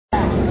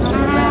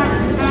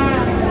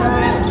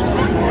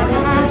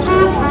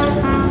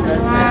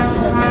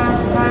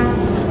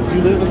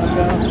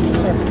Yes,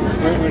 sir.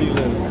 Where do you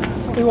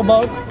live? We were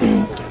about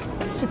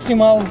 60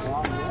 miles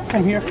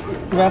from here,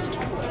 west.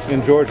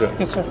 In Georgia.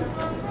 Yes, sir.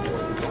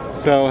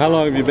 So how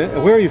long have you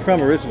been? Where are you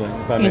from originally?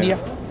 If I may? India.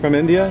 From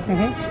India?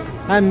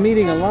 Mm-hmm. I'm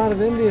meeting a lot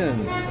of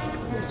Indians.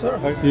 Yes,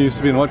 sir. You used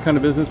to be in what kind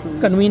of business?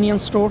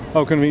 Convenience store.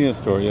 Oh, convenience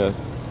store, yes.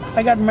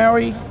 I got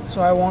married,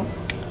 so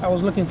I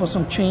was looking for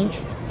some change.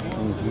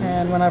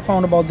 And when I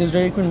found about this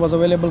Dairy Queen was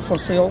available for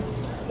sale,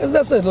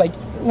 that's it. Like,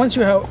 once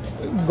you have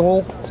a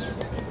goal,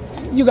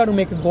 you got to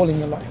make a goal in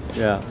your life.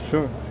 Yeah,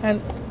 sure.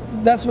 And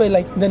that's why,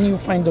 like, then you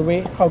find the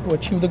way how to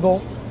achieve the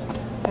goal.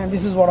 And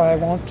this is what I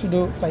want to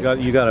do. Like,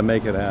 You got to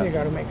make it you happen.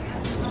 got to make it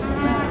happen.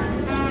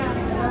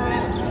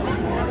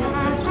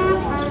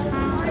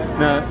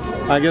 Now,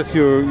 I guess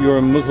you're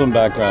a Muslim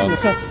background,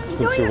 Yes, sir.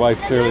 since your wife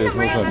clearly is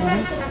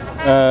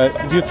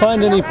Muslim. Do you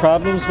find any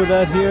problems with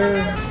that here?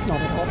 Not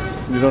at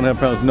all. You don't have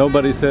problems.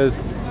 Nobody says,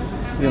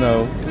 you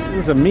know,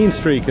 there's a mean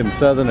streak in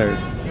Southerners.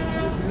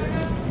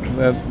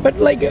 But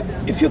like,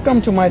 if you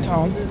come to my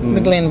town,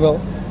 the Glenville,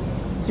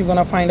 you're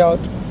gonna find out.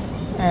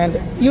 And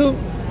you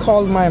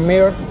call my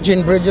mayor,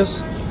 Jane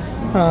Bridges,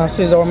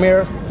 says our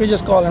mayor. You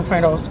just call and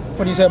find out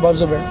what you say about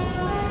Zubair.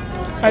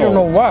 I don't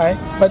know why,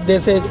 but they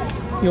say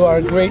you are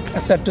a great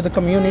asset to the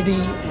community,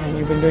 and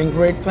you've been doing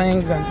great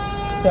things, and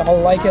they all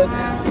like it.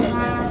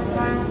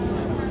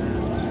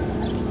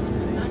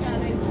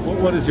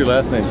 What is your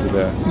last name,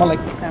 Zubair? Malik,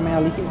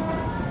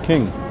 M-A-L-I-K.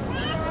 King.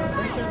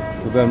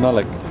 Zubair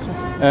Malik.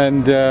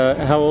 And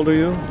how old are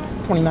you?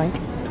 29.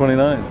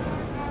 29.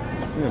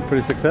 Yeah,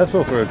 pretty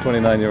successful for a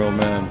 29-year-old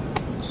man.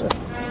 So,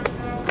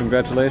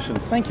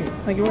 Congratulations. thank you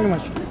very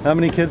much. How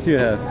many kids do you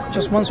have?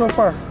 Just one so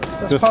far.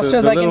 As Just fast the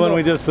as I little can one go.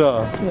 we just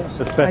saw. Yes.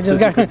 As fast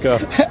as you could go.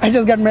 I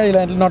just got married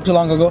not too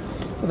long ago,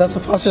 so that's the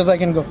fastest I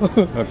can go.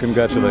 Oh,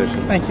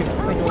 congratulations. Thank you.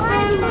 Thank you.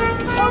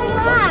 So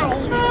what?